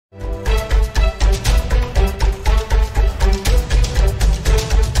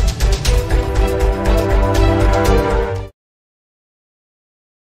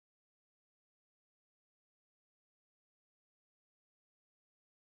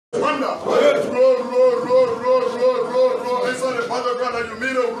Wonder. Roll. Inside the battleground and you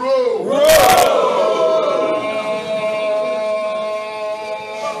mean a roll.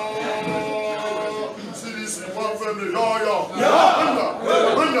 CDC, one family, y'all.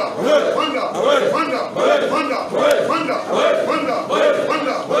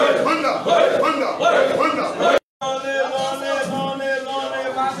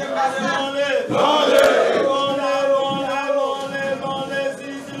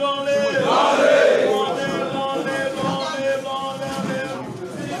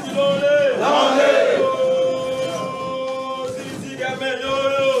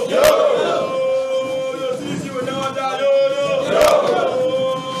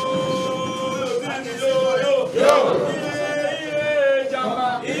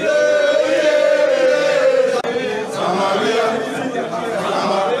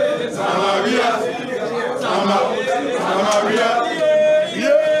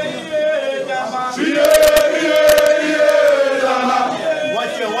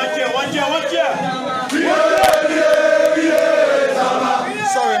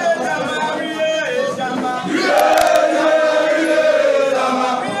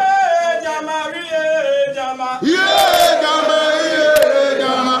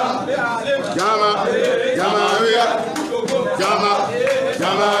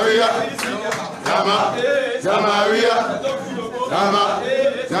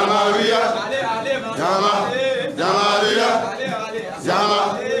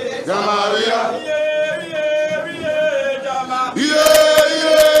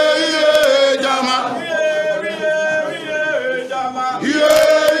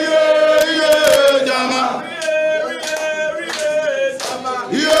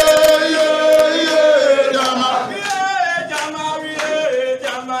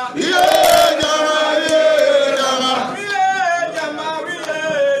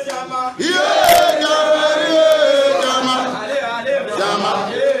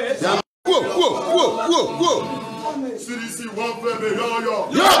 CDC, one family,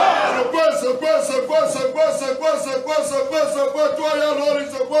 y'all.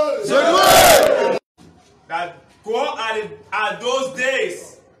 That go at those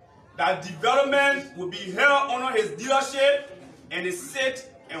days, that development will be held under his leadership and he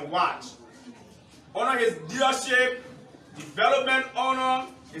sit and watch. Under his leadership, development honor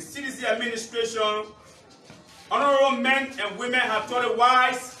the CDC administration, honorable men and women have thought it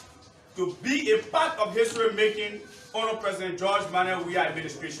wise to be a part of history making under President George Manuel Weah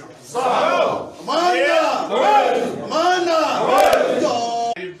administration. I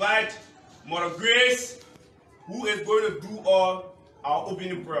invite Mother Grace, who is going to do our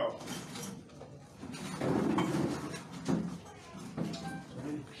opening prayer.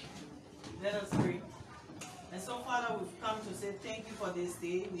 Let us pray. And so, Father, we've come to say thank you for this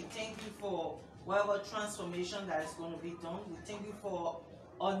day. We thank you for whatever transformation that is going to be done. We thank you for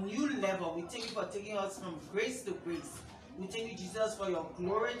a new level. We thank you for taking us from grace to grace. We thank you, Jesus, for your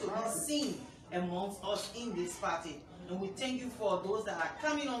glory to be seen amongst us in this party. And we thank you for those that are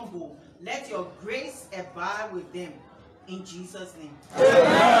coming on board. Let your grace abide with them. In Jesus' name.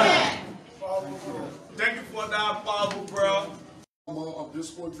 Amen. Thank you for that powerful prayer. Of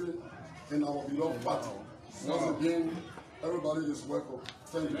this country and our beloved party. Once again, everybody is welcome.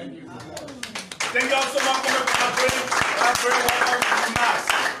 Thank you. Thank you all so much for that very welcome.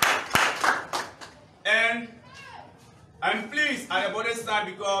 And I'm pleased at about this time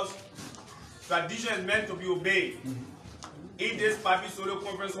because tradition is meant to be obeyed. In this Papi Solo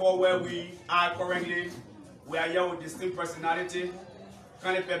Conference Hall where we are currently, we are here with distinct personality.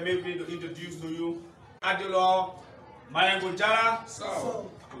 Can you permit me to introduce to you Adilo Mayango Jara?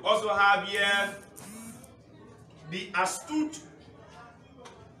 We also have here the astute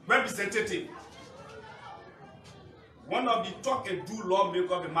representative, one of the talk and do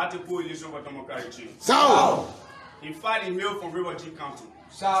lawmakers of the Mate Coalition for Democracy. In fact, he hails from River G County.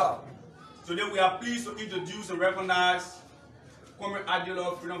 Today we are pleased to introduce and recognize Comrade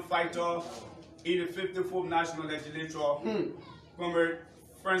Adilo, freedom fighter in the 54th National Legislature, Comrade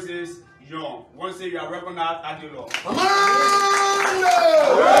Francis Young. Once say you are recognized, Adilo.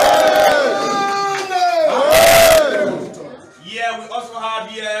 Yeah, we also have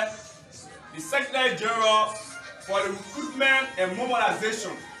here the Secretary General for the recruitment and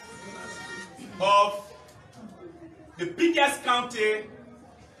mobilization of the biggest county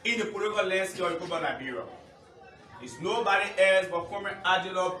in the political landscape of the Republic of Liberia. It's nobody else but Comrade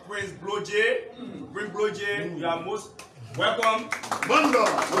Adilo Prince Bloje. Prince Bloje, you are most welcome.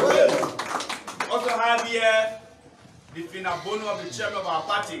 Also have here the Fina Bono of the chairman of our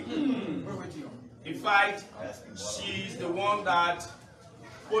party. In fact, she's the one that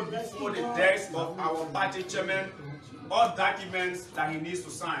put before the desk of our party chairman all documents that he needs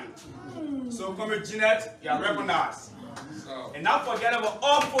to sign. So, Comrade Jeanette, you are recognized. And not forget about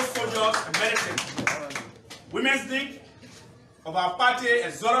all post soldiers and militants, Women's League of our party,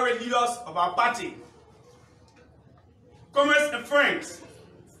 and auxiliary leaders of our party. Comrades and friends,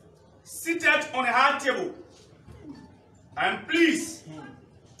 seated on a high table, I am pleased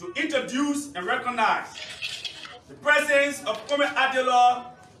to introduce and recognize the presence of Comrade Adeola,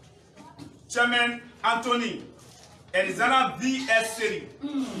 Chairman Anthony, and Zana V.S. City.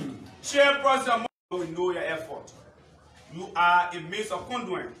 Chairperson, we know your effort. You are a means of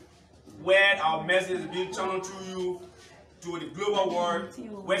conduit where our message is being channeled through you to the global world,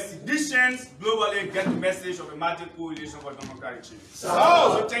 where citizens globally get the message of a magic coalition for democratic change.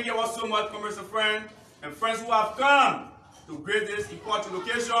 So thank you all so much, comrades and friends who have come to grace this important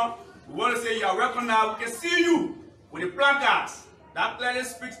location. We want to say you are recognized. We can see you with the placards. That clearly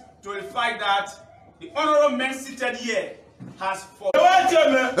speaks to the fact that the honorable man seated here has fought.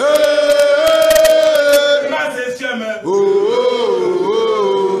 Chairman.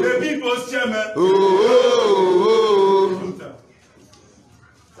 The people's chairman.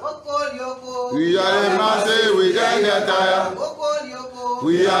 We are the masses, we can't get tired.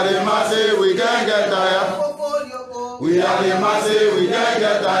 We are the masses, we can't get tired. We are the masses, we can't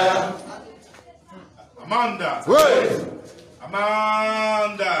get tired. Amanda. Wait.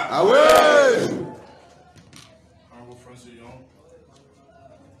 Amanda. Away. Honorable Francis Young,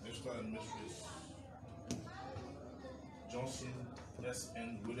 Mr. and Mrs. Johnson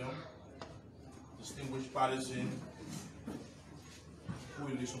S.N. William, distinguished partisan,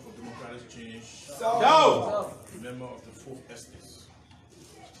 Coalition for Democratic Change, member of the 4th Estate.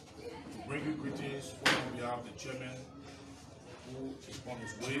 To bring you greetings on behalf of the chairman who is on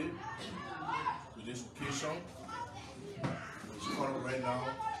his way to this occasion, which is called right now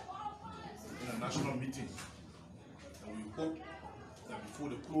in a national meeting. And we hope that before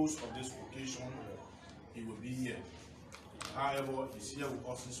the close of this occasion, he will be here. However, he's here with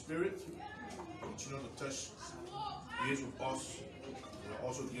us in spirit. Continue to touch base with us. We are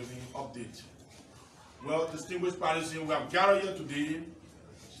also giving update. Well, distinguished participants, we have gathered here today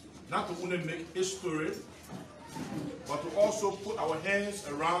not to only make history, but to also put our hands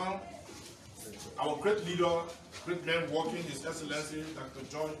around our great leader, great man working, His Excellency Dr.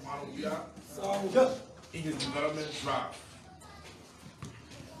 George Mano in his development drive.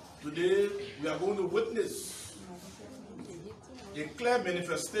 Today, we are going to witness a clear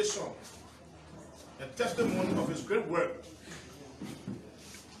manifestation and testimony of his great work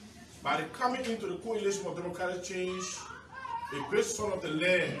by the coming into the Coalition of Democratic Change, a great son of the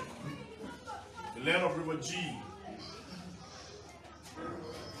land of River G,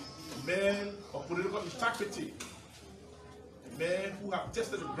 a man of political integrity, a man who have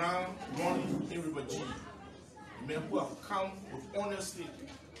tested the ground running in River G, a man who have come with honesty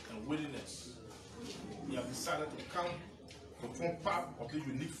and willingness. He have decided to come to form part of the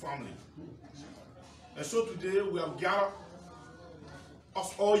unique family. And so today we have gathered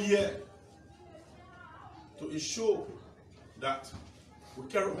us all here to ensure that we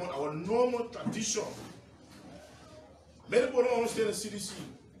carry on our normal tradition. Many people don't understand the CDC.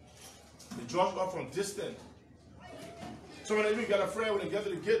 They judge us from distance. Some of them even got a friend when they get to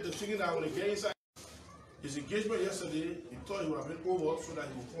the gate, they're thinking that when they get inside. His engagement yesterday, he thought he would have been over so that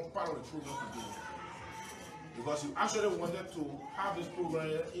he would form part of the program today. Because he actually wanted to have this program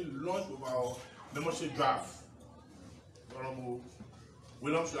here in launch with our membership drive. Honorable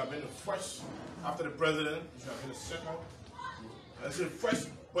William should have been the first after the president, he should have been the second. That's the first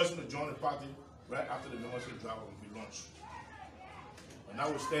person to join the party right after the membership drive will be launched. And now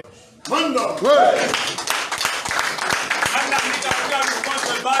we stand.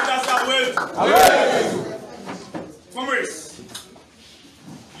 Comrades,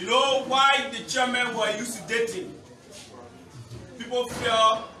 you know why the chairman were elucidating? People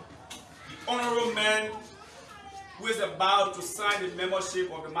feel the honorable man who is about to sign the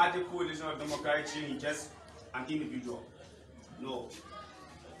membership of the Magic Coalition of Democratic Change is just an individual. No.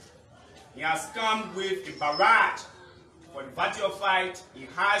 He has come with a barrage for the virtue of fight. He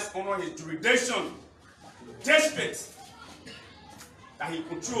has under his jurisdiction districts that he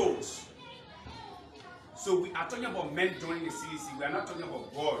controls. So we are talking about men joining the CDC. We are not talking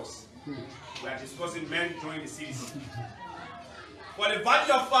about boys. We are discussing men joining the CDC. For the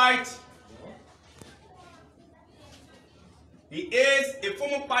virtue of fight, he is a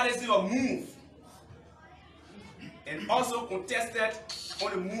former partisan of MOVE and also contested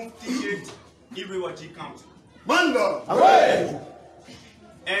on the MOVE ticket in River G County. Manda! Away!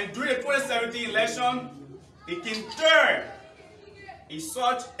 And during the 2017 election, he came third He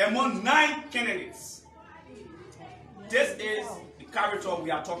searched among 9 candidates. This is the character we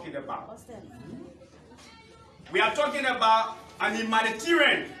are talking about. We are talking about an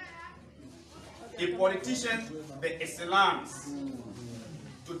humanitarian, a politician by excellence.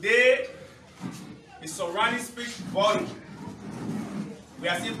 Today, the surrounding speaks volume. We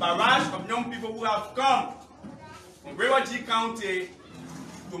are seeing barrage of young people who have come from River G County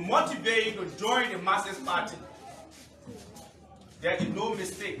to motivate to join the Masses Party. There is no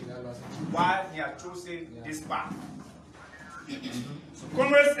mistake why he has chosen this path. So,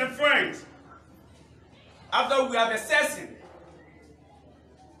 comrades and friends, after we have assessed,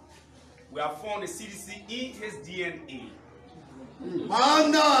 we have found the CDC in his DNA.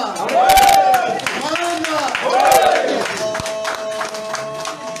 Manda! Manda!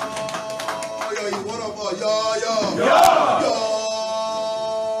 Yo, you want to go? Yo.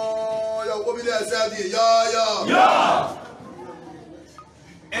 What be that sound here? Yo.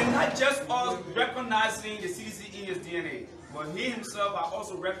 And not just us recognizing the CDC in his DNA, but he himself has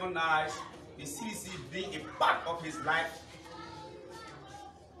also recognized the CDC being a part of his life.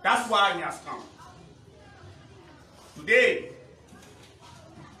 That's why he has come. Today,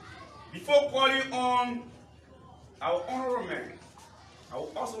 before calling on our honorable man, I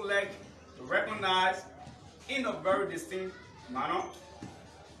would also like to recognize in a very distinct manner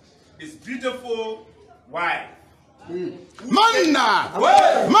his beautiful wife. Manna!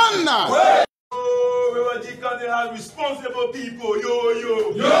 Manna! Oh, River G County has responsible people. Yo.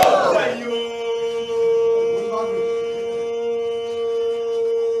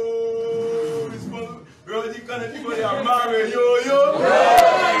 River G County people, they are married. Yo.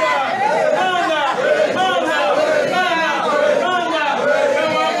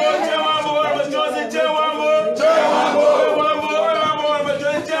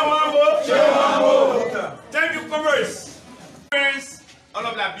 Thank you, comrades. All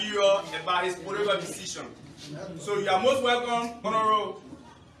of Liberia about his political decision. So you are most welcome, Honorable.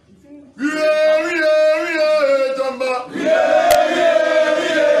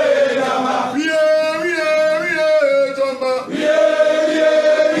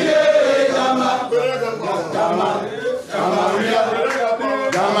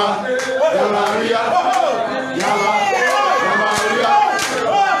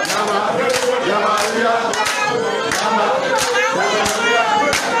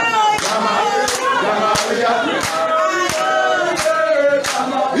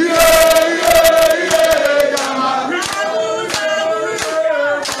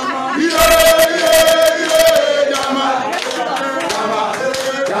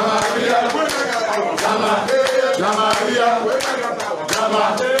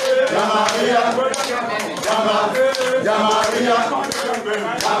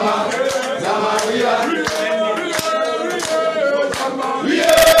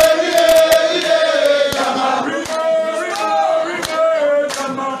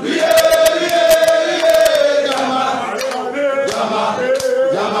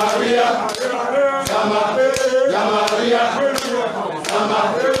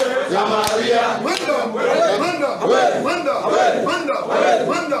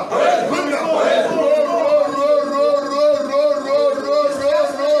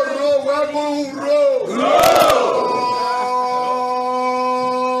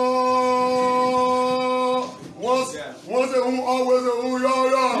 Once a who, always a who, yo.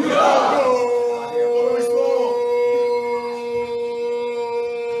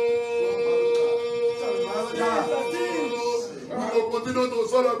 Continue to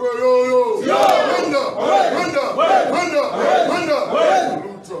celebrate, yo.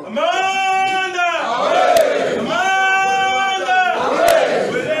 Amanda.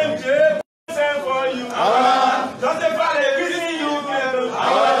 William J. Send for you. Justify the reason you can.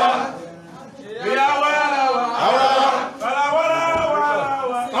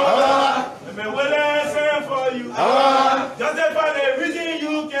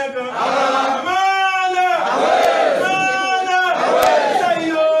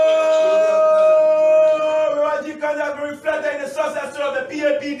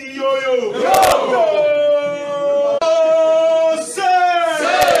 PAPD yo. Say.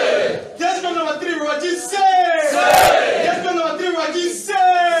 Yes, number 3, Roger. Say. Yes, number 3, Roger.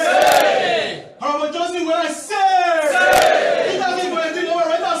 Say. Honorable Johnson, when I say. 2023, over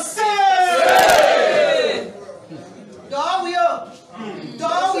right now. Say. Don't we?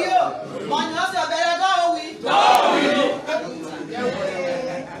 Man, you have to better go.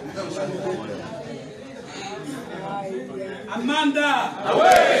 Amanda,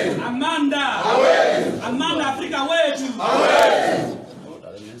 away! Amanda, away! Amanda, Africa, away too. Away!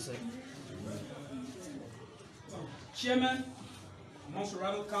 Chairman,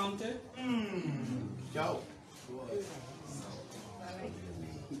 Montserrat County. Yo.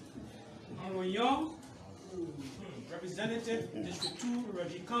 Aaron Young, Representative, District 2,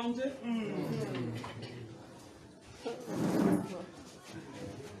 Reggie County.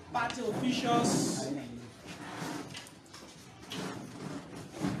 Party officials,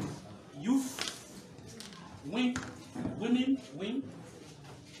 youth, wing, women, wing,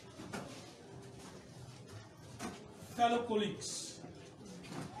 fellow colleagues.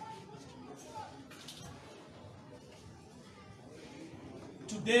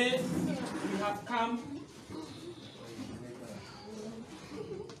 Today, we have come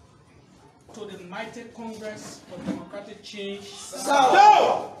to the mighty Congress for Democratic Change.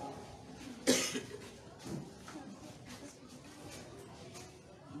 South.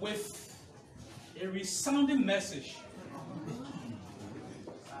 With a resounding message.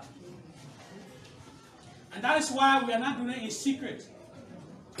 And that is why we are not doing it in secret.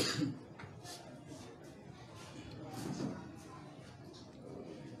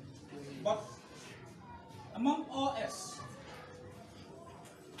 But among all us,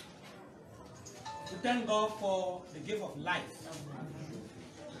 we thank God for the gift of life.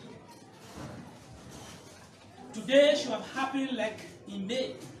 Today should have happened like in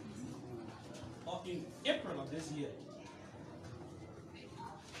May or in April of this year.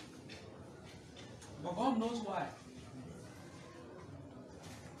 But God knows why.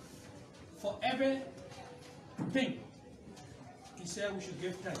 For everything, He said we should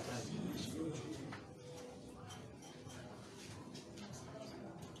give thanks.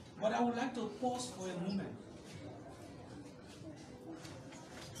 But I would like to pause for a moment.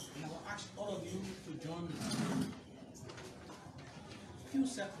 And I will ask all of you to join me. A few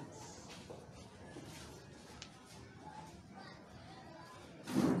seconds.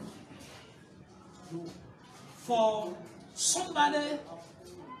 For somebody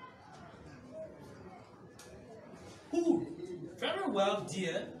who very well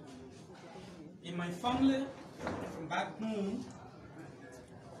dear in my family from back home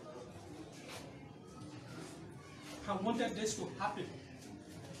have wanted this to happen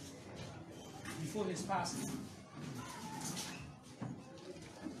before his passing.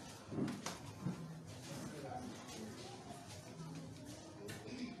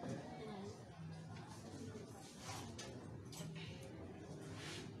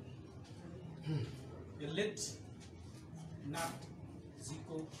 The late Nat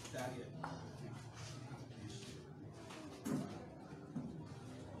Zico Daria.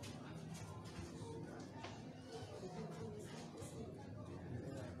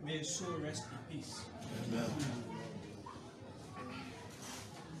 May his soul rest in peace. Amen.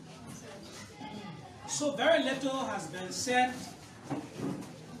 So very little has been said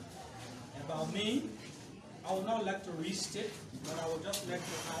about me. I would not like to restate, but I would just like to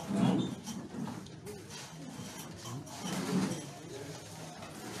add on.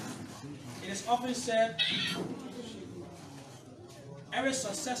 It is often said, every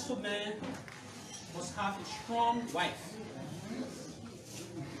successful man must have a strong wife.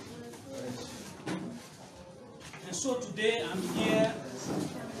 And so today I'm here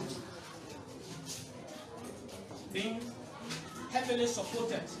being heavily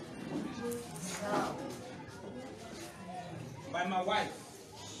supported by my wife.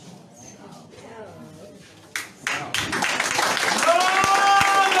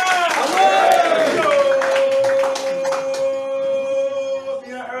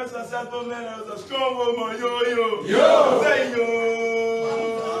 A strong woman, yo. Say yo.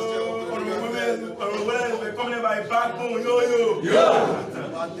 We're coming by backbone, yo.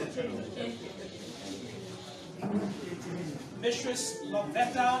 Mistress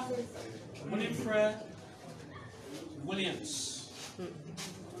Lovetta Winifred Williams.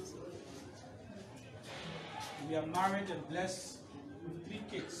 We are married and blessed with 3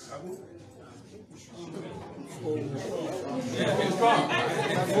 kids.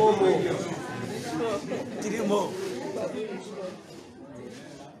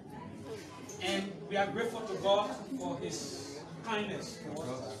 And we are grateful to God for His kindness towards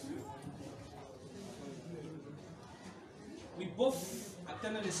us. We both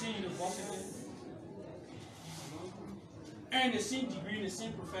attended the same university, earned the same degree in the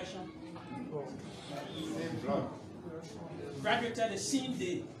same profession, graduated the same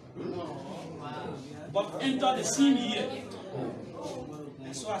day, but entered the same year.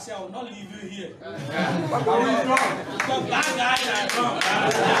 And so I said, I will not leave you here. Because that guy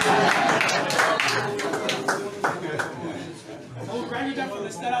I graduated from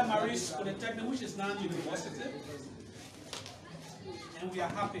the Stella Maris Polytechnic, which is now university. And we are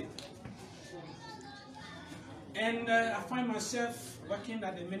happy. And I find myself working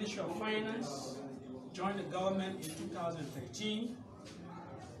at the Ministry of Finance, joined the government in 2013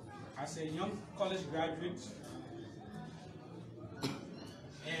 as a young college graduate,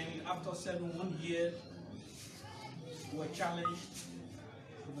 and after serving 1 year, we were challenged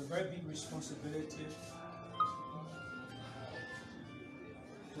with a very big responsibility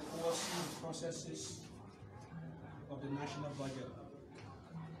to oversee the processes of the national budget.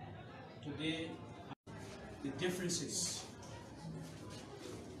 Today, the differences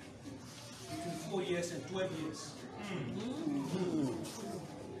between 4 years and 12 years.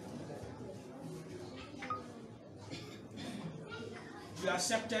 We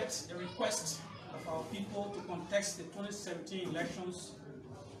accepted the request of our people to contest the 2017 elections,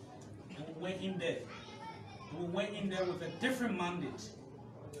 and we went in there. We went in there with a different mandate.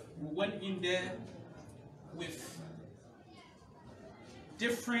 We went in there with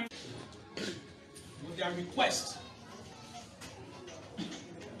different, with their request.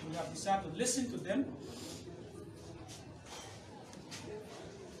 We have decided to listen to them,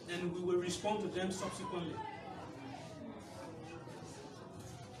 and we will respond to them subsequently.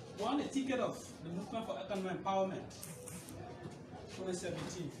 We're on the ticket of the Movement for Economic Empowerment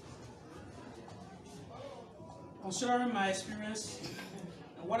 2017. Considering my experience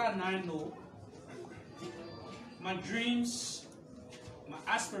and what I now know, my dreams, my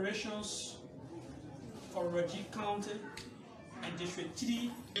aspirations for Rajib County and District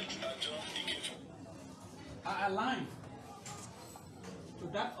 3 are aligned to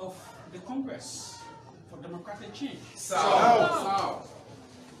that of the Congress for Democratic Change.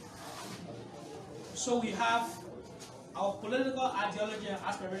 So we have our political ideology and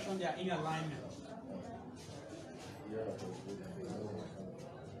aspiration, they are in alignment.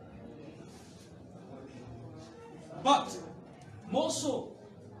 But more so,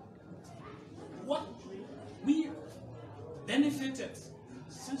 what we benefited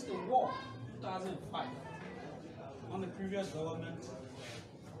since the war 2005 on the previous government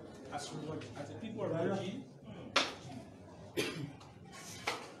as a people of Rajib,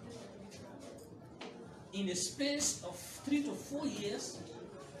 in the space of 3 to 4 years,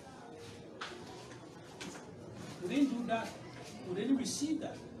 we didn't do that, we didn't receive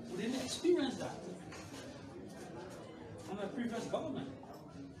that, we didn't experience that from the previous government.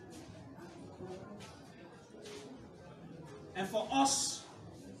 And for us,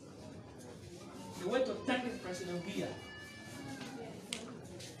 the way to thank President Biya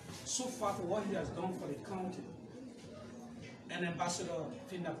so far for what he has done for the county, and Ambassador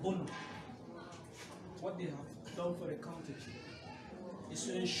Finda Bono, what they have done for the county, is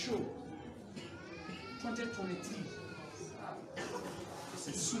to ensure 2023 is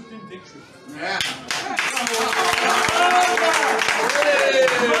a sweeping victory. Yeah.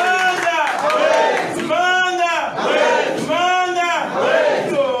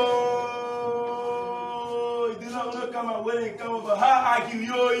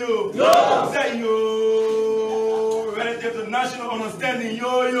 Relative to national understanding,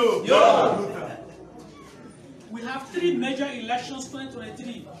 We have 3 major elections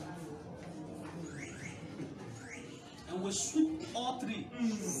 2023, and we sweep all 3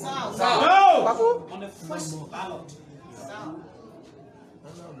 on the first ballot.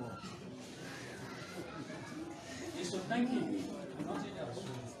 It's to thank him, nothing else.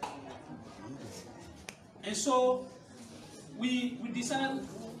 And so we decided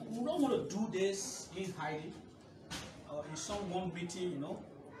we don't want to do this in hiding or in some one meeting,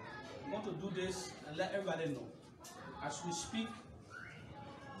 We want to do this and let everybody know. As we speak,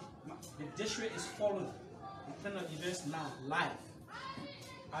 the district is following the kind of events now live.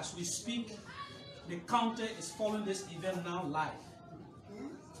 As we speak, the county is following this event now live.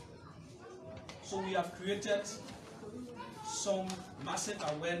 So we have created some massive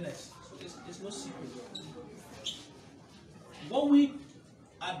awareness. So it's no secret. What we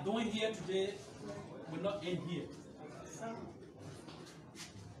are doing here today will not end here.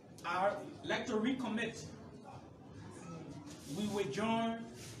 I'd like to recommit. We will join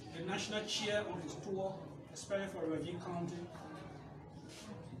the national chair on his tour, especially for Rajib County.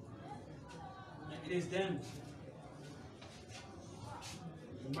 And it is then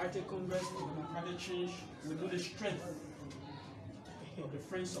the mighty Congress for Democratic Change will know the strength of the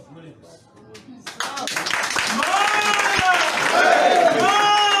Friends of Williams.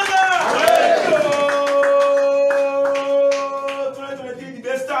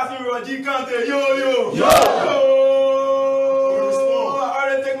 Rajib County, yo. I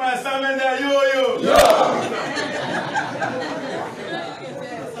already take my assignment there, yo.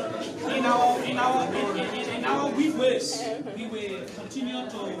 In our weak ways, we will continue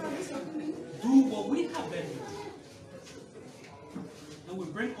to do what we have been doing. and we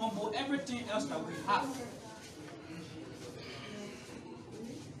bring on board everything else that we have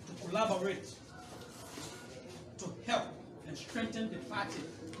to collaborate, to help and strengthen the party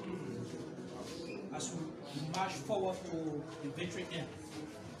as we march forward to the victory end.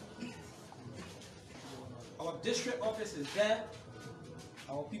 Our district office is there.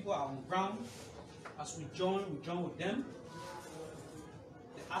 Our people are on ground. As we join with them.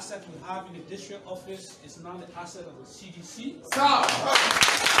 The asset we have in the district office is now the asset of the CDC.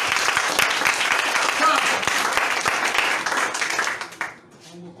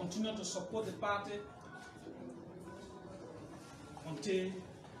 And we'll continue to support the party until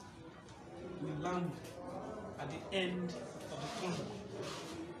we land at the end of the tunnel.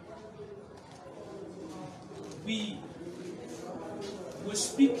 We will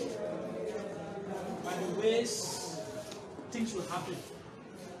speak by the ways things will happen.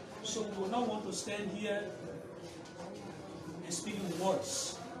 So we will not want to stand here and speak in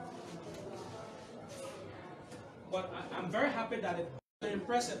words. But I'm very happy that it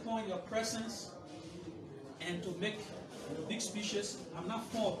impressed upon your presence and to make big speeches. I'm not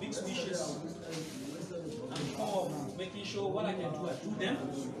for big speeches. I'm for making sure what I can do, I do them.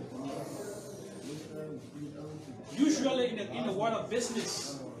 Usually in the world of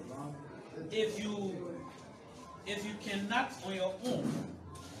business, if you cannot on your own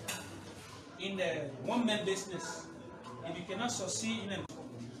in the one-man business, if you cannot succeed in a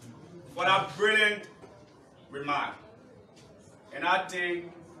for that brilliant remark, and I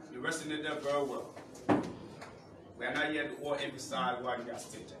think you resonated very well. We are not here to all emphasize what you have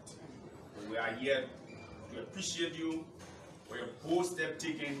stated, but we are here to appreciate you for your bold step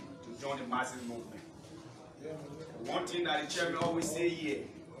taken to join the massive movement. One thing that the chairman always say here,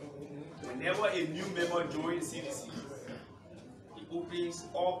 whenever a new member joins CDC, he opens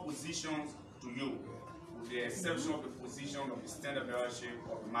all positions to you, with the exception of the position of the standard bearership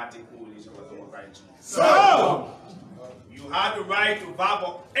of the Mate Coalition for Democratic Change. So, you have the right to vie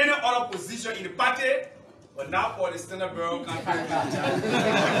for any other position in the party, but not for the standard bearer country.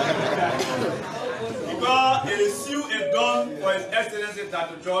 Because it is sealed and done for His Excellency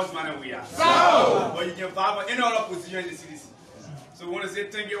Dr. George Manawia. So, but you can vie for any other position in the CDC. So we want to say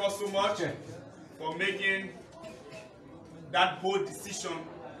thank you all so much for making that bold decision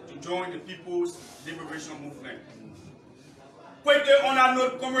to join the People's Liberation Movement. Quickly on that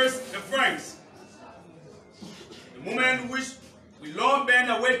note, comrades and friends, the moment which we long been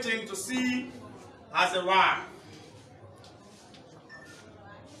awaiting to see has arrived.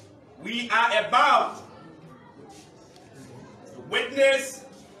 We are about to witness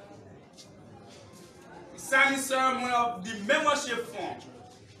the signing ceremony of the membership form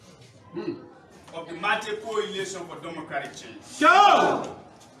of the Mate Coalition for Democratic Change. Go!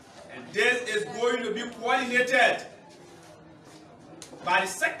 And this is going to be coordinated by the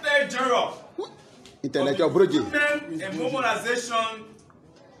Secretary General Intellectual of the Recruitment and Mobilization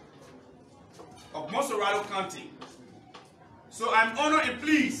of Montserrat County. So I'm honored and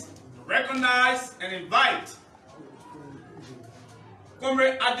pleased to recognize and invite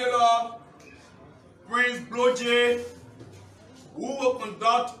Comrade Adela Prince Bloje, who will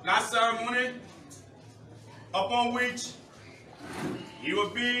conduct that ceremony, upon which he will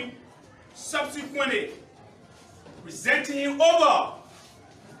be subsequently presenting him over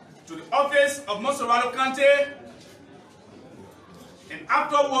to the office of Montserrat County, and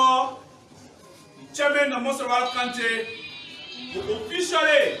afterward, the chairman of Montserrat County will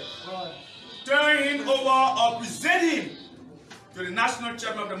officially turn him over or present him to the national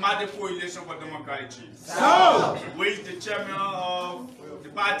chairman of the Mate Coalition for Democratic Change. So, which the chairman of the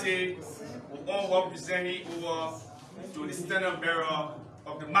party will all present him over to the standard bearer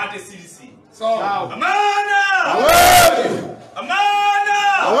of the Mate CDC. So, Amanda! Amanda!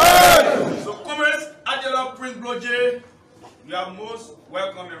 So, comrades, Adela Prince Bloje, you are most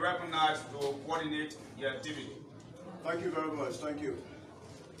welcome and recognized to coordinate your activity. Thank you very much. Thank you.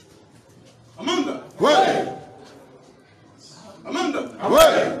 Amanda! Away! Amanda!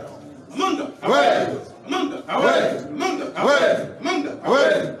 Away! Amanda! Away! Amanda! Away! Amanda! Away! Amanda!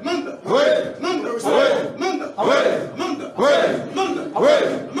 Away! Amanda! Away! Amanda! Away! Amanda! Away! Amanda! Away! Amanda! Away!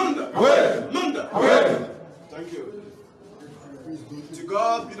 Amanda! Away! Amanda! Away! Thank you. To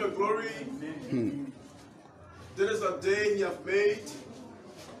God be the glory. This is a day He has made.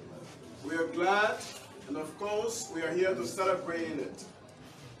 We are glad, and of course, we are here to celebrate in it.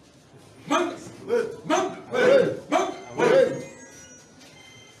 Amanda! Amanda! Away! Amanda! Away!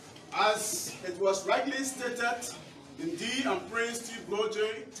 As it was rightly stated, indeed, I'm Prince T.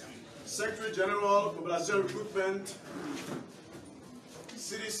 Bloje, Secretary General, Mobilization Recruitment,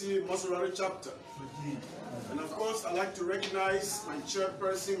 CDC Montserrat Chapter. And of course, I'd like to recognize my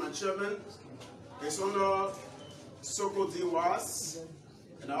chairperson, my chairman, His Honor Soko Diwas.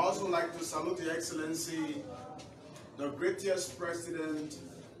 And I also like to salute Your Excellency, the greatest president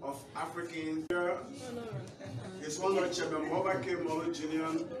of African here, His Honor Chairman Mobake Molo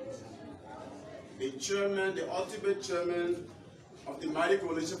Jr., the chairman, the ultimate chairman of the Mighty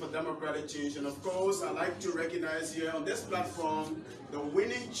Coalition for Democratic Change. And of course, I'd like to recognize here on this platform the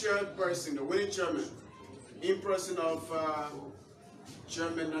winning chairperson, the winning chairman, in person of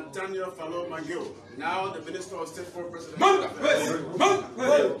Chairman Nathaniel Falo Magill, now the Minister of State for President.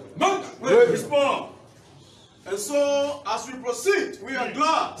 Respond. And so, as we proceed, we are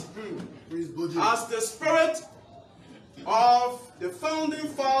glad as the spirit of the founding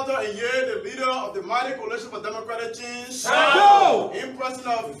father and yet the leader of the Mighty Coalition for Democratic Change, in person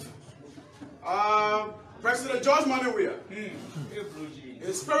of President George Manuel.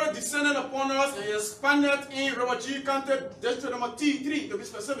 His spirit descended upon us and expanded in Robert G. County District number T3 to be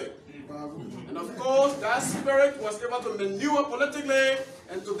specific. And of course, that spirit was able to maneuver politically,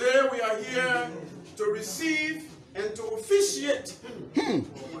 and today we are here to receive and to officiate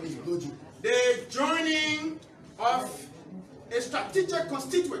the joining of a strategic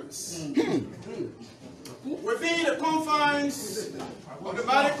constituents within the confines of the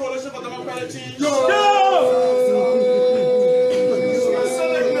Mighty Coalition for Democratic Change.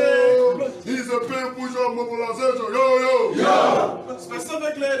 He's a pain pusher of mobilization.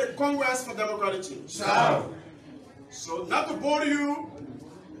 Specifically, the Congress for Democratic Change. So, not to bore you,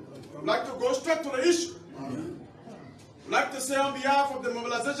 I'd like to go straight to the issue. I'd like to say on behalf of the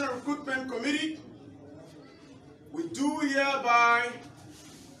Mobilization and Recruitment Committee, we do hereby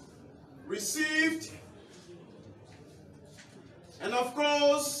received and of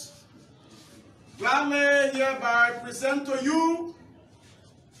course gladly hereby present to you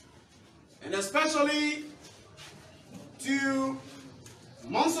and especially to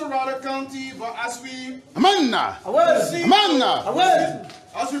Montserrat County, but as we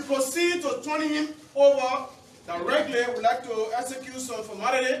proceed to turn him over directly, we'd like to execute some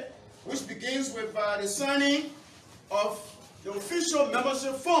formality, which begins with the signing of the official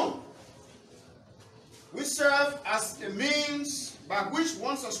membership form, which serves as a means by which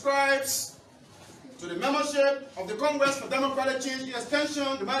one subscribes to the membership of the Congress for Democratic Change, in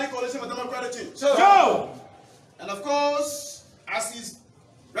extension, the Mighty Coalition for Democratic Change. And of course, as he's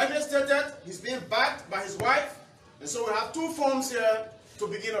regularly stated, he's being backed by his wife, and so we have two forms here to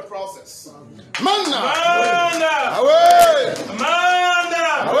begin a process.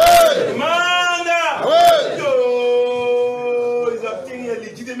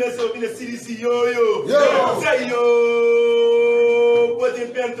 CDC, yo. Say yo.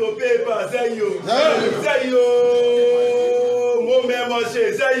 Putting pen to paper. Say yo. Say yo. More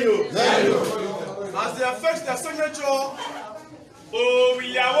membership. Say yo. As they affect their signature, oh,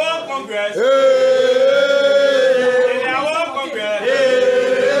 we are one Congress. We are one Congress.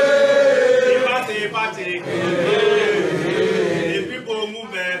 Party. The people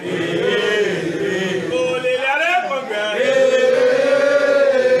movement. Oh, they are Congress.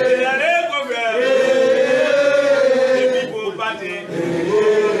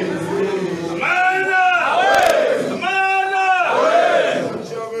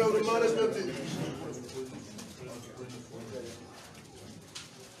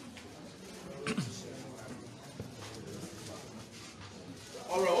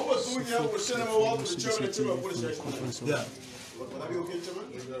 We'll send him over to the chairman and chairman of police station. Yeah. Would that be okay, chairman?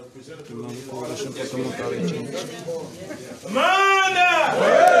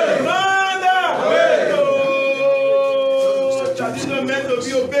 Traditional men to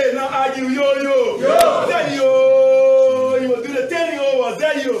be obeyed, not argue, yo. Say yo. You will do the 10 over,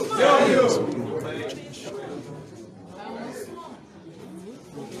 say yo. Yo.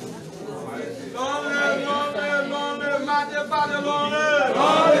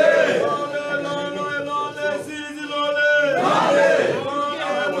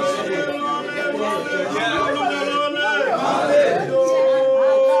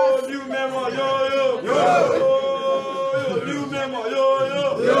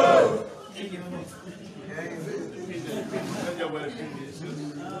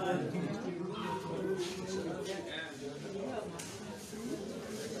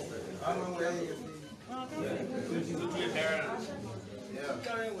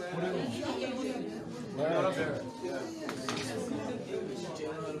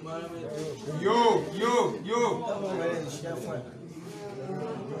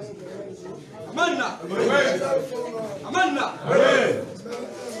 Amanda.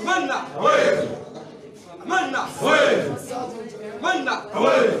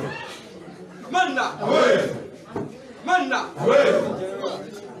 Amanda. Amanda.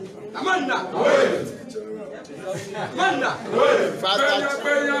 Amanda. Amanda. Faster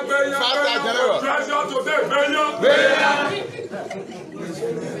General.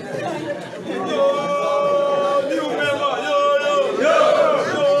 New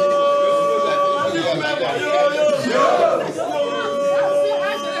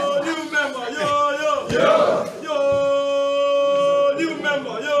member, yo. New member, yo. New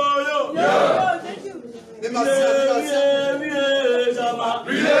member, yo. New member, yo.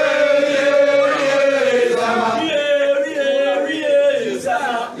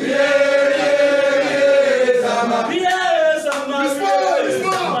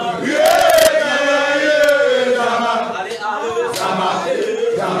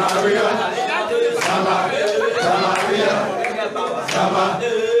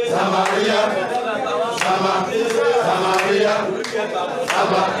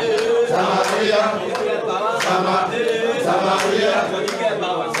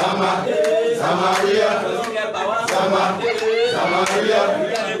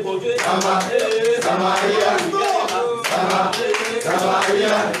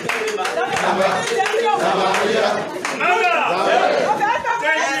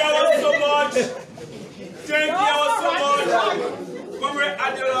 Thank you so much. Comrade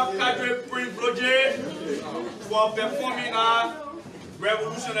Adela Kadri Prince Bloje for performing our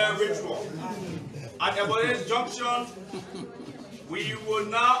revolutionary ritual. At Ebonyi Junction, we will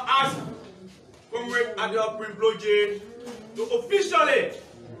now ask Comrade Adela Prince Bloje to officially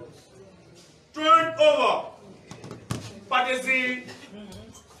turn over Partizan.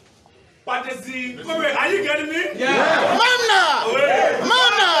 Comrade, are you getting me? Yeah. Manda!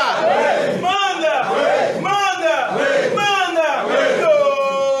 Yo,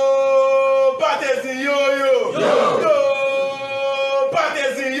 Partizan, yo.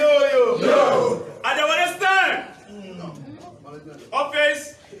 Partizan, yo. At the Western office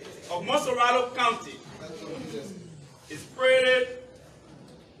of Montserrat County is paraded,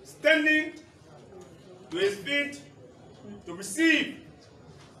 standing to his feet to receive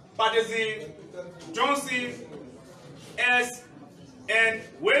Partizan Johnson S. N.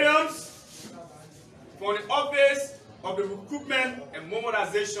 Williams for the office of the recruitment and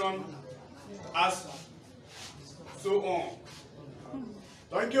mobilization as so on.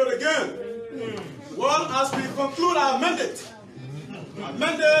 Thank you again. Well, as we conclude our mandate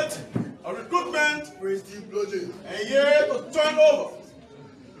of recruitment and year to turn over,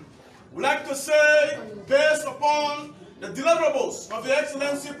 we'd like to say, based upon the deliverables of the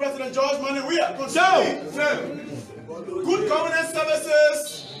Excellency President George Maniwia concerning good governance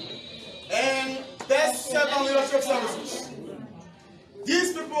services and best servant leadership services.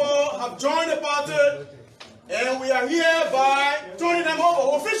 These people have joined the party, and we are hereby turning them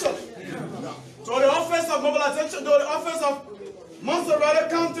over officially to the office of mobilization, to the office of Montserrat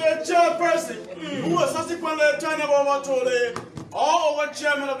County chairperson, who will subsequently turn them over to the all-over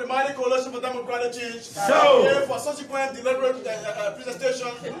chairman of the Mighty Coalition for Democratic Change, here for subsequent deliberate presentation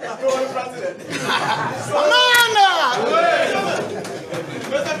to the president.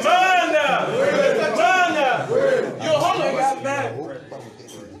 Your Honor,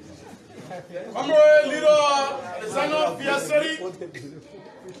 Comrade Leader Alexander Biaseri,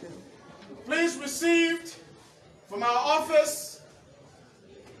 please receive from our office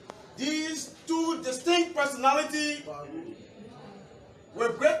these two distinct personalities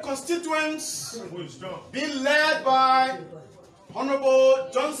with great constituents being led by Honorable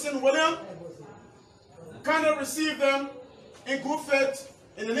Johnson William. Kindly receive them in good faith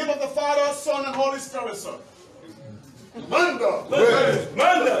in the name of the Father, Son, and Holy Spirit, sir. Manda!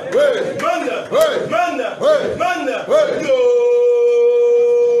 Yo!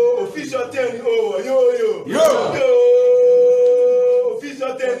 Official 10 over, yo!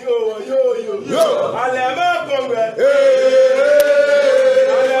 Official 10 over, yo! Alema Congress!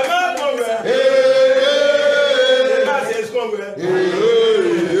 Alema Congress! The masses Congress!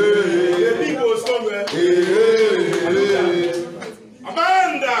 The people's Congress!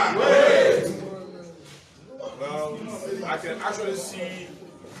 Amanda! Well, I can actually see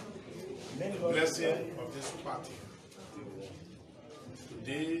the blessing of this party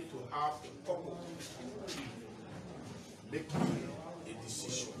today to have a couple making a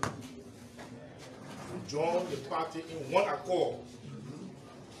decision to join the party in one accord.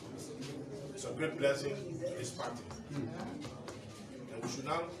 It's a great blessing to this party. And we should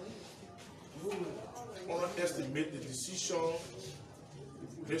not underestimate the decision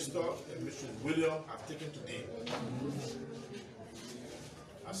Mr. and Mrs. William have taken today.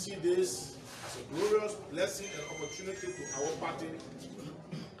 I see this as a glorious blessing and opportunity to our party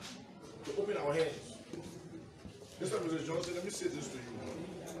to open our hands Mr. Mr. Johnson, let me say this to you.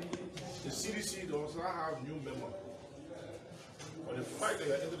 The CDC does not have new members. But the fact that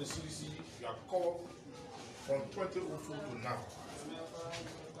you are entering the CDC, you are called from 2004 to now.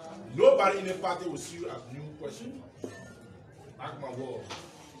 Nobody in the party will see you as new person. Mark my word.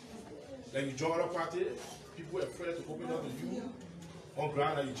 Then you join a party, people are afraid to open up to you on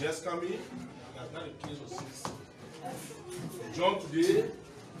ground that you just come in. That's not the case with CDC. You join today,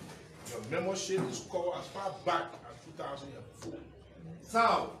 your membership is called as far back as 2004.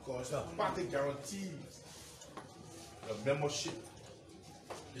 So, because the party guarantees your membership.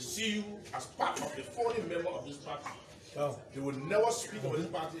 They see you as part of the foreign member of this party. They will never speak of this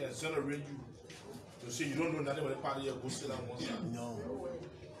party and exonerate you. To say you don't know nothing about the party, you go sit down one side. No.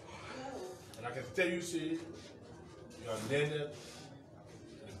 And I can tell you, say, you are learned the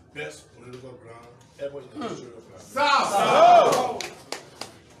best political ground ever in the history of life. So,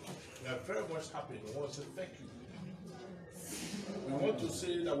 we are very much happy. We want to say thank you. We want to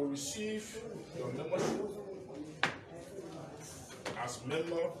say that we receive your membership as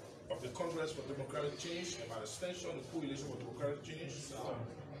member of the Congress for Democratic Change and by extension the Coalition for Democratic Change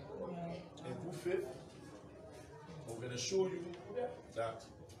in good faith. We're going to show you that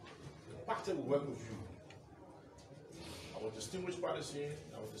the party will work with you. Our distinguished partisan,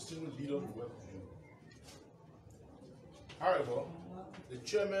 our distinguished leader will work with you. However, the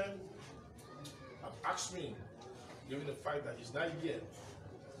chairman have asked me, given the fact that he's not here,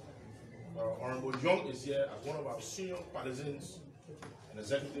 Honorable Young is here as one of our senior partisans and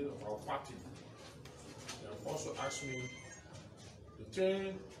executive of our party. They have also asked me to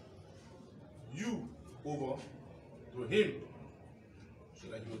turn you over to him so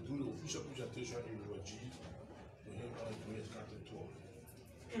that he will do the official presentation in the G to him on doing his country tour.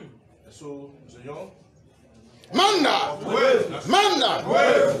 And so, Mr. Young, Manda! Manda!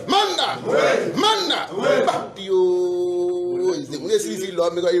 Manda! Manda! Batio! Is the CDC law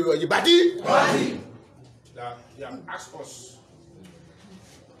maker you bati? That he have asked us,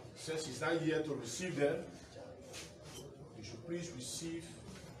 since he's not here to receive them, you should please receive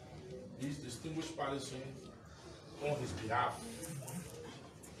these distinguished partisans on his behalf.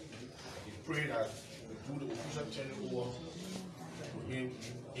 We pray that we do the official turning over to him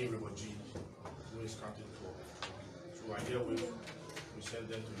in River G, who is counted for. So I herewith we send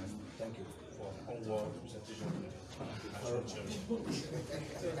them to you. Thank you for onward presentation to the National Chairman.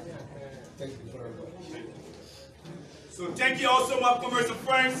 Thank you very much. So thank you all so much, commercial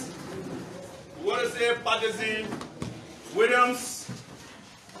friends. We want to say, Partisan Williams,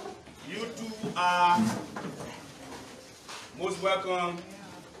 you two are most welcome.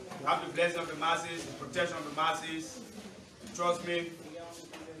 You have the blessing of the masses, the protection of the masses. Trust me,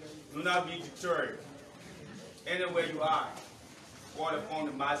 do not be deterred. Anywhere you are, call upon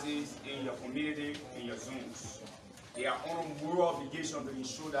the masses in your community, in your zones. They are on a moral obligation to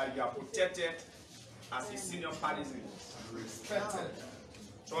ensure that you are protected as a senior partisan. Respected.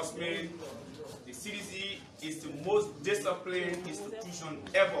 Trust me, the CDC is the most disciplined institution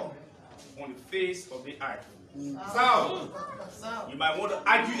ever on the face of the earth. So, you might want to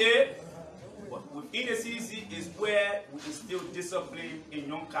argue it, but within the CDC is where we instill discipline in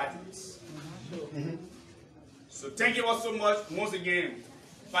young cadets. So thank you all so much once again,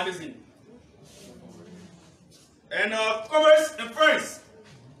 partisan. And comrades and friends,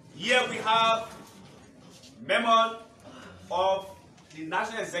 here we have members of the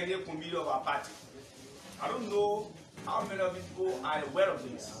National Executive Committee of our party. I don't know how many of you are aware of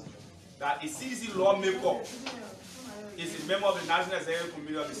this, that a CDC lawmaker is a member of the National Executive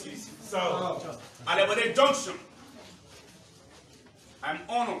Committee of the CDC. So, at the junction, I'm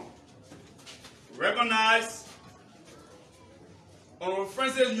honored to recognize Honorable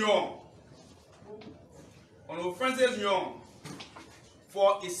Francis Young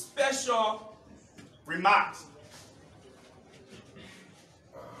for a special remark.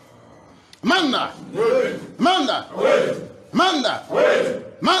 Manda! Manda! Manda!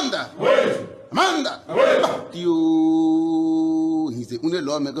 Manda! Manda! Batio! He's the only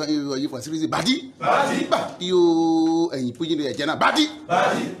lawmaker in for CDC. Bati! Batio! And you put in the agenda. Bati!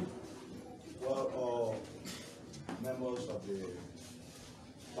 Well, members of the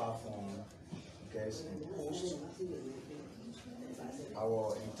platform, guests and hosts,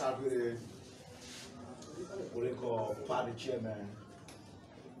 our integrated political party chairman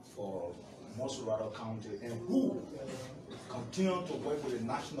for Mosurado County, and who continue to work with the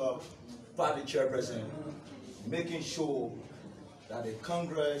national party chairperson, making sure that the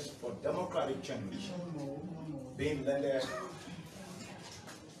Congress for Democratic Change being led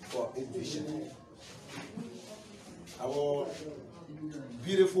for its vision. Our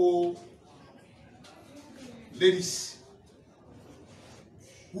beautiful ladies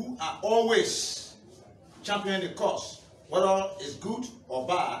who are always championing the cause, whether it's good or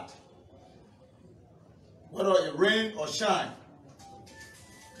bad, whether it rain or shine,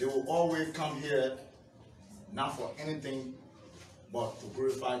 they will always come here not for anything but to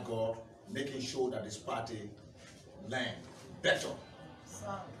glorify God, making sure that this party land better.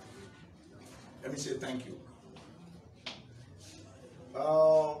 Let me say thank you.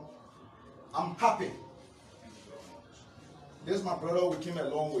 I'm happy. This is my brother, we came a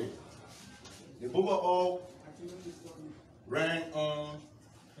long way. The both of all ran on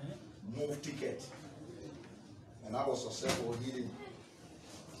move ticket. And I was successful.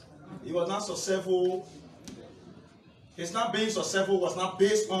 He was not successful. His not being successful was not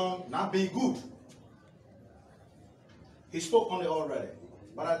based on not being good. He spoke on it already.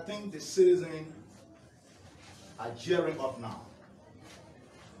 But I think the citizens are gearing up now.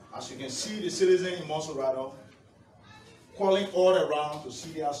 As you can see, the citizens in Monserrado calling all around to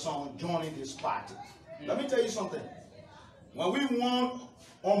see their son joining this party. Let me tell you something. When we won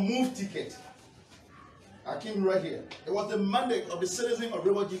on move ticket, I came right here. It was the mandate of the citizens of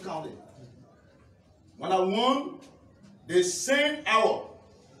River G County. When I won, the same hour,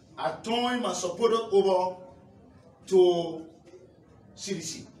 I turned my supporter over to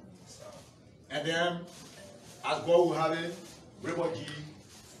CDC. And then, as God will have it, River G,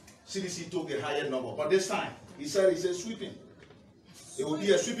 CDC took a higher number. But this time, he said sweeping. It will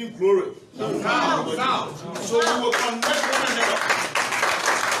be a sweeping glory. So we will connect one another.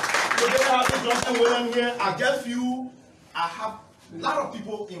 Today I have Johnson William here. I have a lot of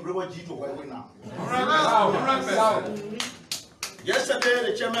people in River G to work with now. Yesterday,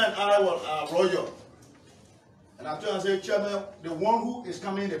 the chairman and I were royal. And I told him, I said, Chairman, the one who is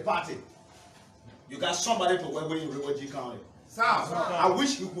coming in the party, you got somebody to work with in River G County. I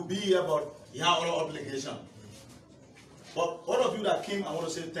wish he could be here, but he had other obligation. But all of you that came, I want to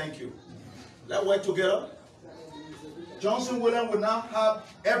say thank you. Let's work together. Johnson William will now have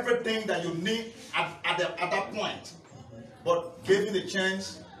everything that you need at that point, but give you the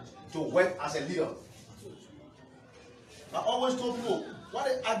chance to work as a leader. I always told people what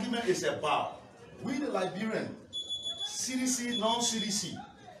the argument is about. We the Liberian, CDC, non-CDC,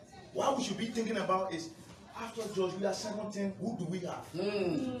 what we should be thinking about is after George, we are 17, who do we have?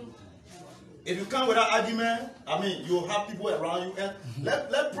 If you come with that argument, I mean, you'll have people around you, and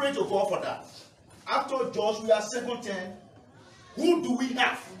let's pray to God for that. After George, we are 17, who do we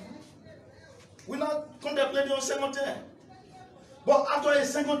have? We're not contemplating on 17. But after a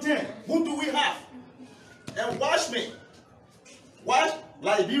 17, who do we have? And watch me. Watch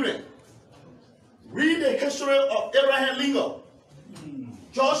Liberia. Read the history of Abraham Lincoln,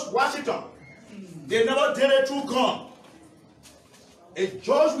 George Washington. They never did it through gun. If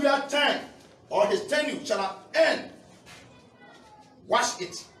George we are 10 or his tenure shall end, watch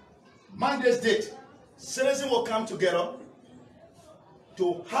it. Monday's date, citizens will come together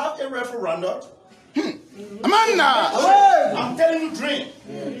to have a referendum. I'm telling you, dream.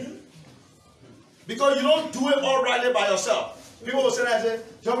 Because you don't do it all rightly by yourself. People will say that, say,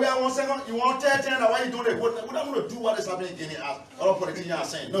 Joe, we have 1 second, you want 10, why are you doing it? We're not going to do what is happening in Guinea as other politicians are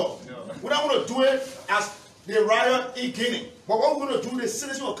saying. No. We're not going to do it as the riot in Guinea. But what we're going to do, the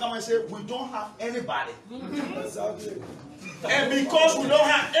citizens will come and say, we don't have anybody. And because we don't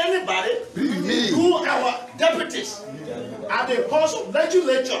have anybody, who our deputies at the House of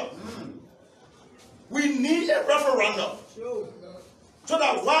Legislature, we need a referendum. So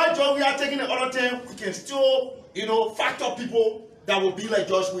that while George we are taking the other 10, we can still, factor people that will be like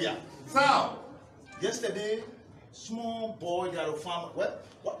George Weah. Now, yesterday, small boy got a farm. What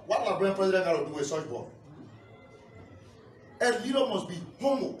Liberian president got to do with such boy? A leader must be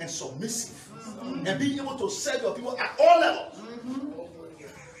humble and submissive and be able to serve your people at all levels.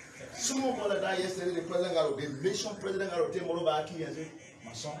 Small boy like that yesterday, the president got to, the nation president got to take Moroba Aki and say,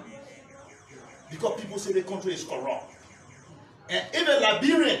 my son, because people say the country is corrupt. And if a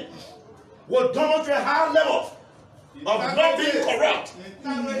Liberian will demonstrate a high level of not being corrupt,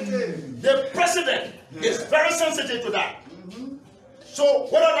 the president is very sensitive to that. So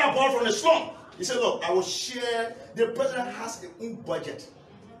whether that ball from the slum, he said, look, I will share. The president has his own budget.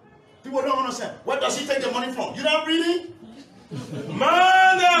 People don't understand. Where does he take the money from? You not reading? The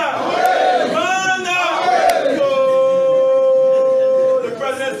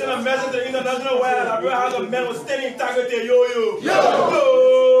president sent a message to the international world. I really have a man with steady integrity.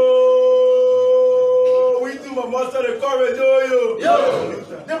 We do my muster the courage.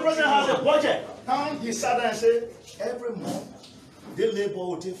 The president has a budget. Now he sat there and said, every month, the labor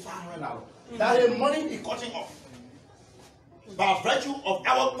will take $500. That is money is cutting off. By virtue of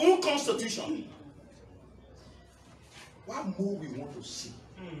our own constitution. what more we want to see?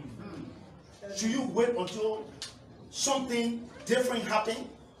 Should you wait until something different happens?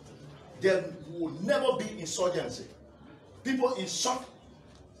 There will never be insurgency. People in shock,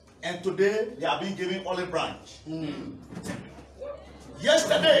 and today they are being given olive branch.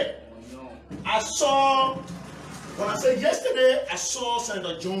 Yesterday, I saw, when I say yesterday, I saw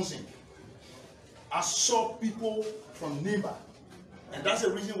Senator Johnson. I saw people from Nimba. And that's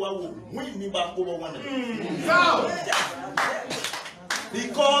the reason why we win Nimba over one another.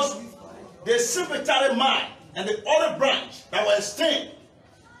 Because the sympathetic mind and the olive branch that were extended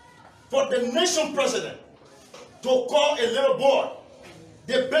for the nation president to call a little boy,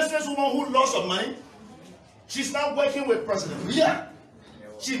 the businesswoman who lost her money, she's not working with President Leah.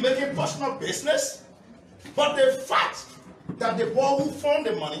 She's making personal business. But the fact that the boy who found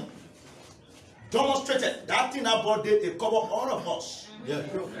the money demonstrated that thing about it, it covered all of us. Yeah.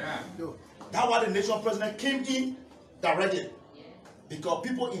 That's why the nation president came in directly. Because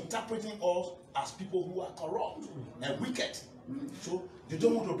people interpreting us as people who are corrupt and wicked. So they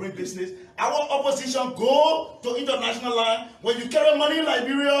don't want to bring business. Our opposition go to international line. When you carry money in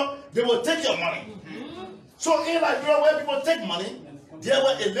Liberia, they will take your money. So in Liberia, where people take money, there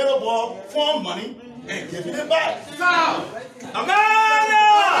were a little boy found money and gave it back.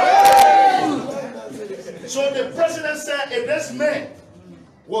 So the president said, if this man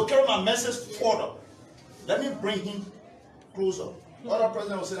will carry my message further, let me bring him closer. Other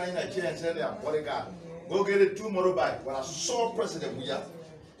president was sitting in Nigeria and said, "Yeah, bodyguard, go get it 2 motorbikes." When I saw President Weah,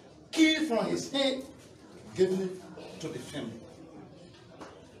 key from his hand, giving it to the family.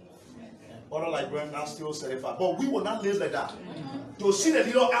 Other Liberians now still certified. But we will not live like that. To see the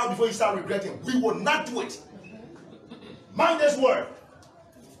leader out before you start regretting, we will not do it. Mind this word.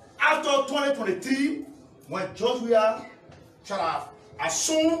 After 2023, when George Weah shall have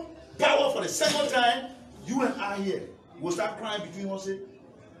assumed power for the second time, you and I here will start crying between us.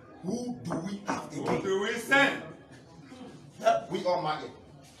 Who do we have again? Who do we send? We all market.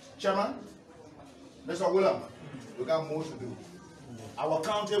 Chairman, Mr. William, we got more to do. Our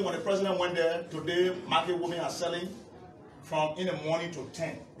county, when the president went there, today market women are selling from in the morning to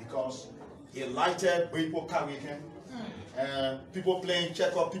 10 because he lighted people car weekend and people playing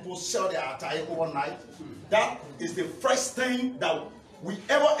check-up, people sell their attire overnight. That is the first thing that we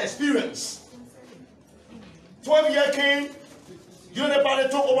ever experienced. 12 years came, Unity Party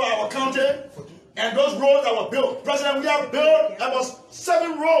took over our county, and those roads that were built, President, we have built about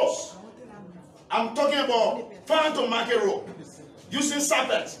 7 roads. I'm talking about Farm to Market Road, using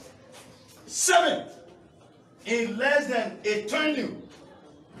serpents. 7 in less than a turning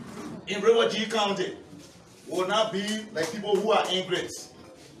in River G County will not be like people who are ingrates.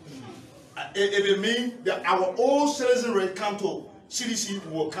 If it means that our old citizenry come to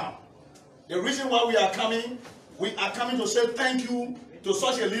CDC, will come. The reason why we are coming to say thank you to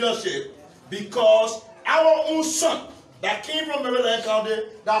such a leadership because our own son that came from Maryland County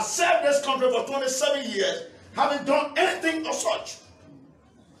that served this country for 27 years haven't done anything of such.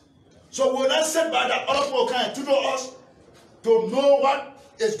 So we're not sit by that other people can tutor us to know what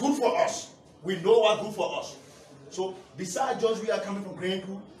is good for us. We know what's good for us. So besides George, we are coming from Grand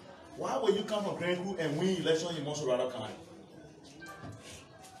Crew. Why will you come from Grand Crew and win election in Monserrado County?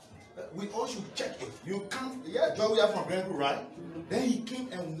 We all should check it. You come, yeah, George, we are from Grand Crew, right? Then he came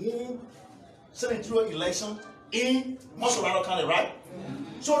and won senatorial election in Monserrado County, right?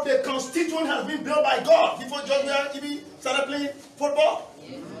 So the constituent has been built by God before George even started playing football.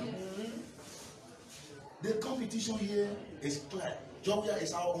 The competition here is clear. Georgia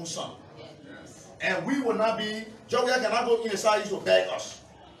is our own son. And we will not be, Georgia cannot go inside to beg us.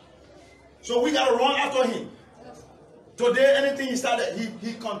 So we got to run after him. Today, anything he started,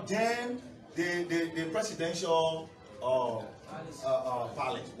 he condemned the presidential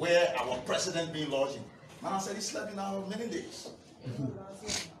palace where our president being lodging. Man, I said he slept in our many days.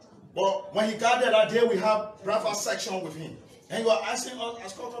 But when he got there that day, we have breakfast section with him. And you are asking us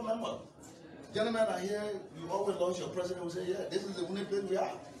as cultural members, gentlemen are here, you always lodge your president will say, yeah, this is the only place we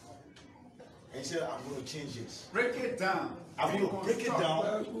are. And he said, I'm going to change this. Break it down. I'm going to break it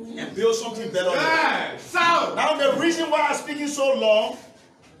down and build something better. Yeah. Now the reason why I'm speaking so long,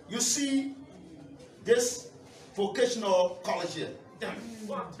 you see this vocational college here that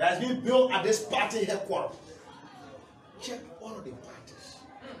has been built at this party headquarters. Check all of the parties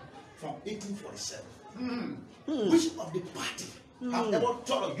from 1847. Which of the parties have ever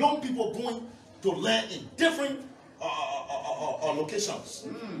thought of young people going to learn in different locations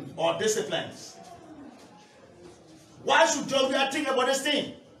or disciplines? Why should Georgia think about this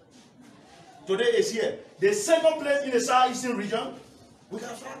thing? Today is here. The second place in the southeastern region, we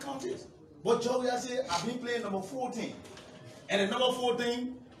got 5 counties. But Joe Williams said, I've been playing number 14. And the number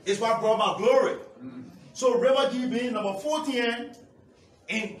 14 is what brought my glory. So River G being number 14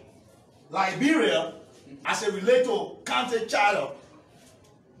 in Liberia, as a relate to county charter,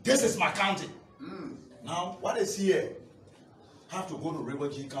 this is my county. Now, what is here? Have to go to River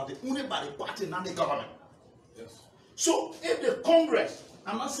G County, only by the party, not the government. Yes. So if the Congress,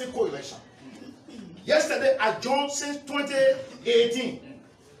 I'm not saying coalition, yesterday I joined since 2018,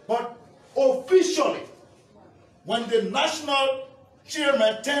 but officially, when the national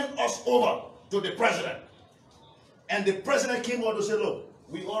chairman turned us over to the president, and the president came out to say, look,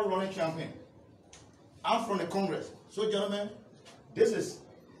 we all running campaign. I'm from the Congress. So gentlemen, this is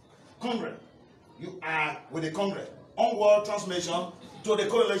Congress. You are with the Congress. Onward transmission to the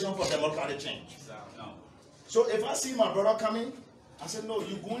Coalition for Democratic Change. So if I see my brother coming, I said, no,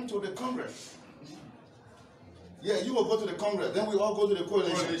 you're going to the Congress. Yeah, you will go to the Congress. Then we all go to the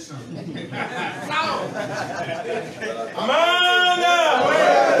coalition.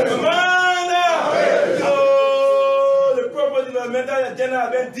 The proper developmental agenda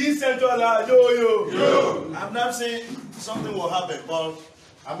has been decentralized. I'm not saying something will happen, but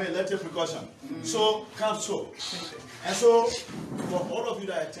I mean, let's take precaution. So, come so. And so, for all of you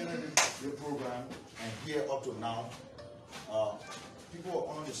that attended the program and here up to now, people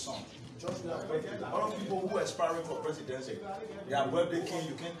are on the song. Just like a lot of people who are aspiring for presidency, their birthday came,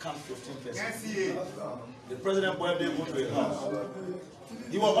 you can't count 15%. Can't see it. The president's birthday go to a house.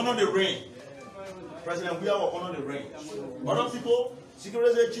 He will honor the rain. President Weah will honor the rain. Other people,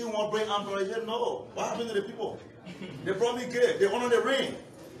 security chief won't bring employees. He said, no. What happened to the people? They probably gave. They honor the rain.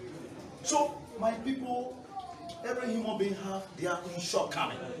 So, my people, every human being have their own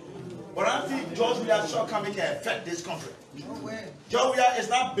shortcoming. But I think George Weah's shortcoming can affect this country. George Weah is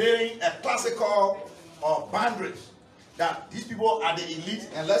not bearing a classical boundaries that these people are the elite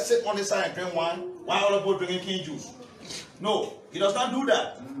and let's sit on this side and drink wine while other people drinking king juice. No, he does not do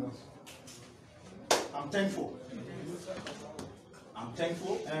that. I'm thankful. I'm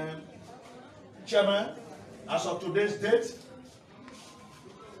thankful, and Chairman, as of today's date,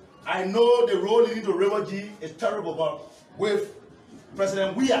 I know the road leading to River G is terrible, but with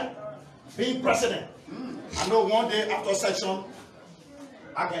President Weah being president, I know one day after session,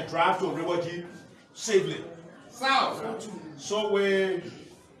 I can drive to River G safely. So with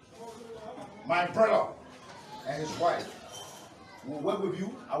my brother and his wife will work with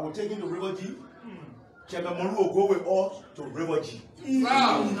you. I will take him to River G. Chairman Monu will go with us to River G.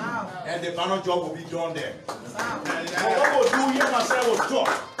 And the banner job will be done there. What we'll do here, myself will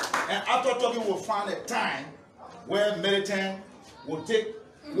talk. And after talking, we'll find a time where Militant will take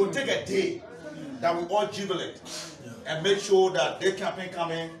a day that we all jubilate and make sure that their campaign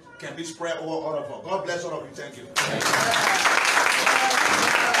coming can be spread over all of us. God bless all of you. Thank you.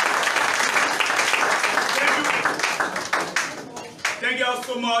 Thank you all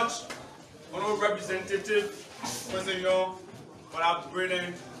so much, Honorable Representative President Young, for that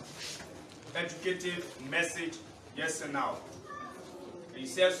brilliant, educative message yes and now. And you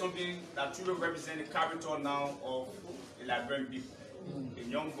said something that truly represents the character now of the Liberian people. A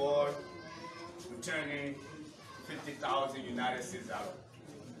young boy returning 50,000 United States dollars.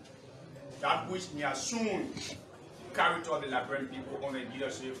 That which me has shown the character of the Liberian people under the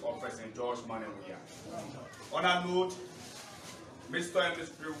leadership of President George Manneh Weah. On that note, Mr. and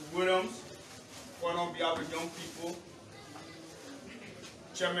Mr. Williams, on behalf of young people,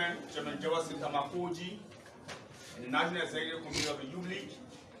 Chairman Jefferson Tamakoji, and the National Executive Committee of the Youth League,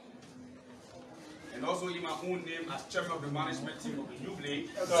 and also in my own name as Chairman of the Management Team of the Youth League.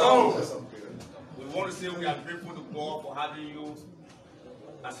 We want to say we are grateful to God for having you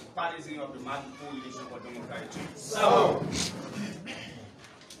as a partisan of the Martin Coalition for Democratic Change.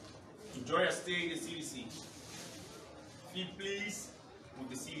 Enjoy your stay in the CDC. Be pleased with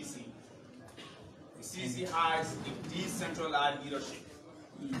the CDC. The CDC has a decentralized leadership.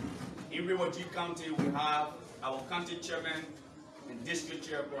 In River G County, we have our county chairman and district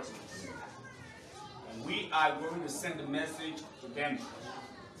chairpersons. And we are going to send a message to them.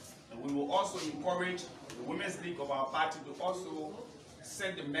 And we will also encourage the Women's League of our party to also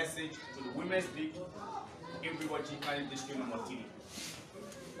send a message to the Women's League in River G County District number 3.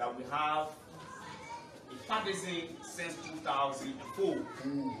 That we have a partisan since 2004.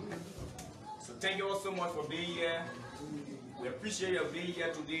 So thank you all so much for being here. We appreciate your being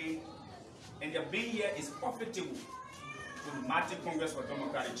here today. And your being here is profitable to the Martin Congress for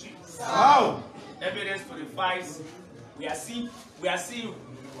Democratic Change. Evidence to the facts. We are seeing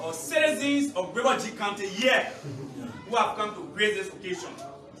citizens of River G County here who have come to grace this occasion.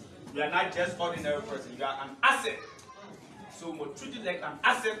 You are not just ordinary person, you are an asset. So we treat you like an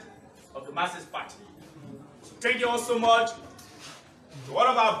asset of the Masses Party. So thank you all so much to all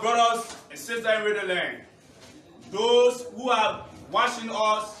of our brothers and sisters in Radio Land, those who are watching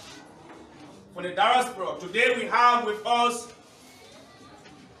us for the diaspora. Today we have with us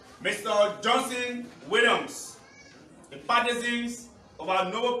Mr. Johnson Williams, the partisans of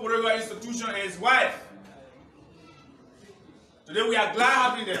our Noble Puerto Rico institution, and his wife. Today we are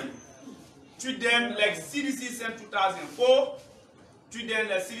glad having them. Treat them like CDC sent 2004. Treat them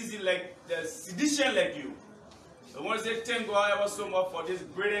like CDC like the sedition like you. So I want to say thank God ever so much for this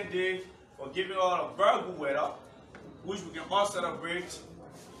brilliant day, for giving us a very good weather, which we can all celebrate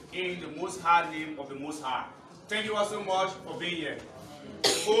in the Most High name of the Most High. Thank you all so much for being here.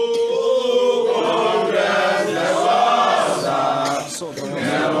 Oh, Congress, never stop,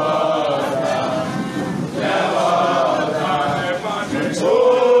 never